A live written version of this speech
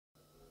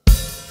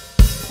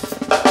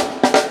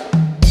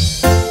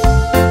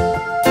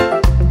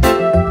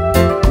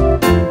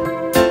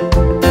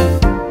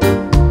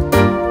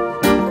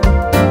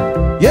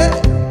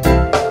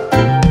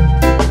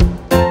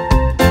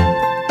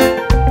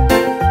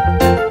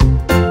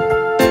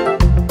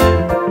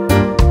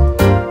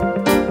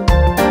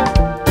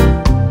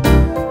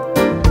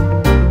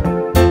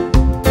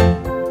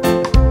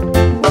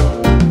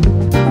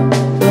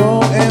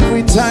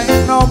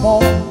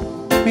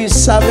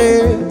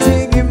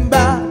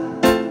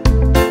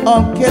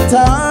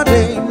better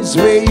days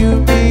where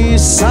you be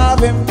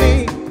serving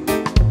me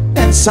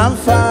and some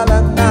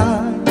fella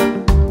night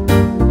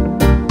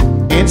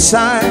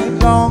inside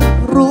long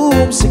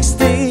room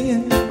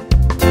 16.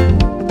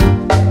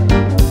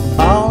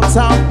 All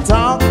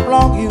talk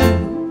long you,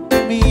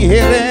 me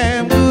hear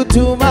them good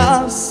to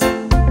us.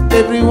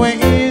 Everywhere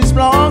is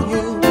blong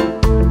you,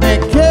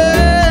 make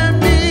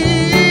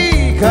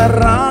me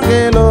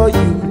carangelo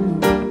you.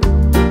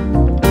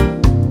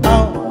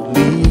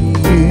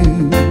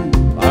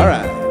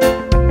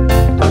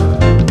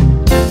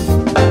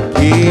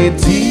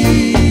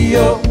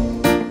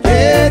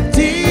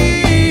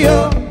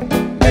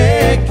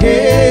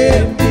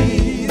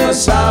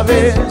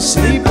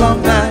 Sleep all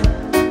night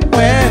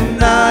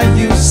when I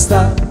used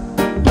to.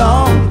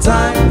 Long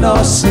time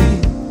no see.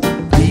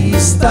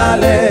 Please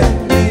let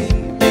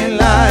me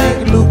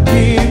like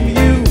looking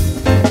you.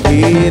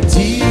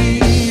 Kitty,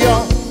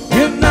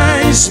 you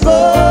nice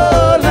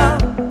bola.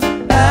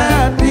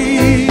 At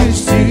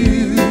least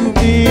you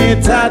me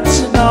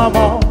touch no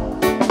more.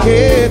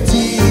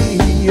 Kitty,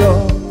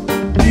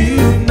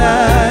 you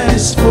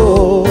nice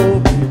bola.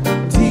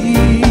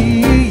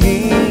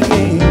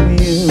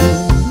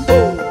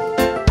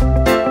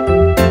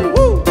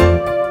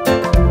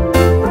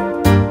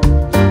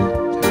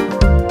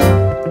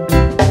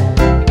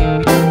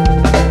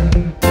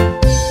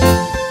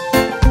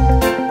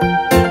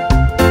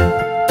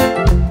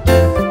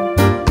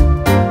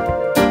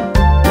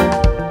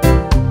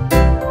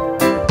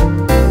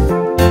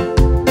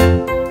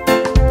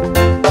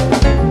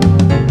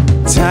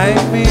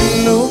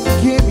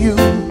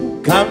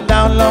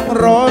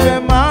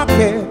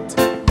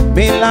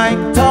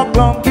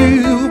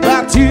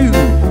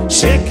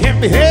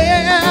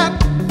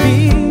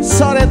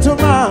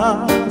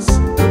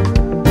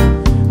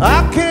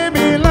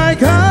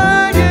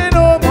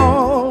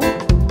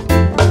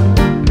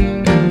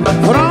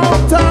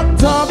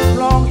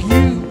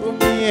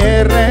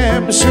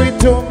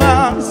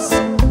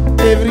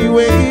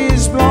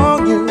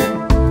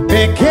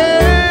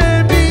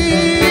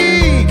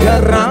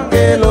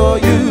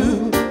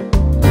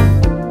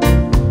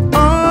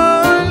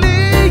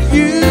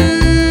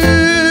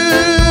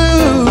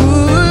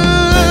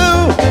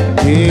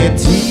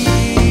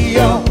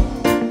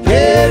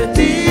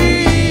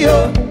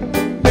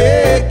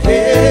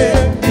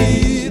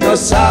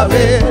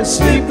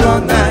 Sleep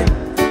all night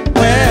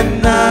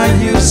when I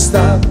used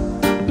to.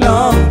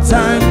 Long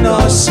time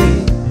no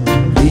see.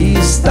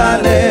 Please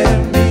let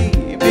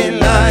me be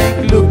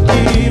like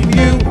looking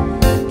you.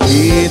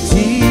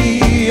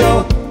 Kitty,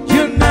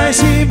 you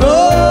nice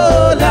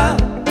Ebola.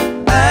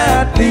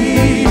 At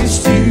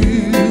least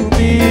you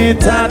me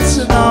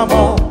touch no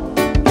more.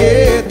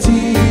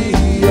 Kitty,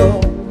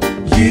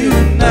 you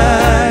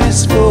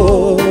nice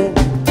boy.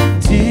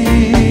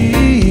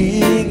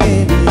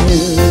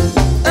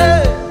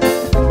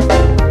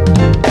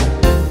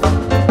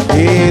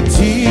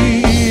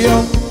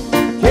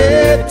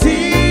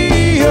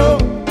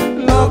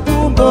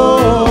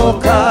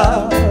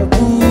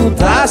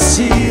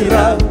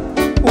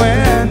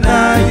 When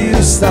I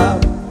used to,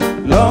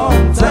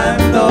 long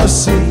time no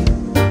see.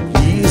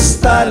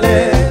 Please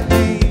let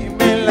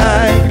me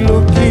like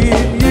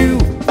looking you.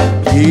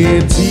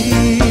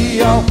 Kitty,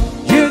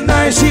 you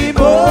nice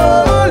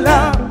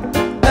Ebola.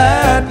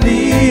 At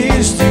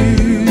least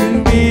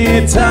you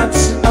me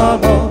touch no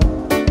more.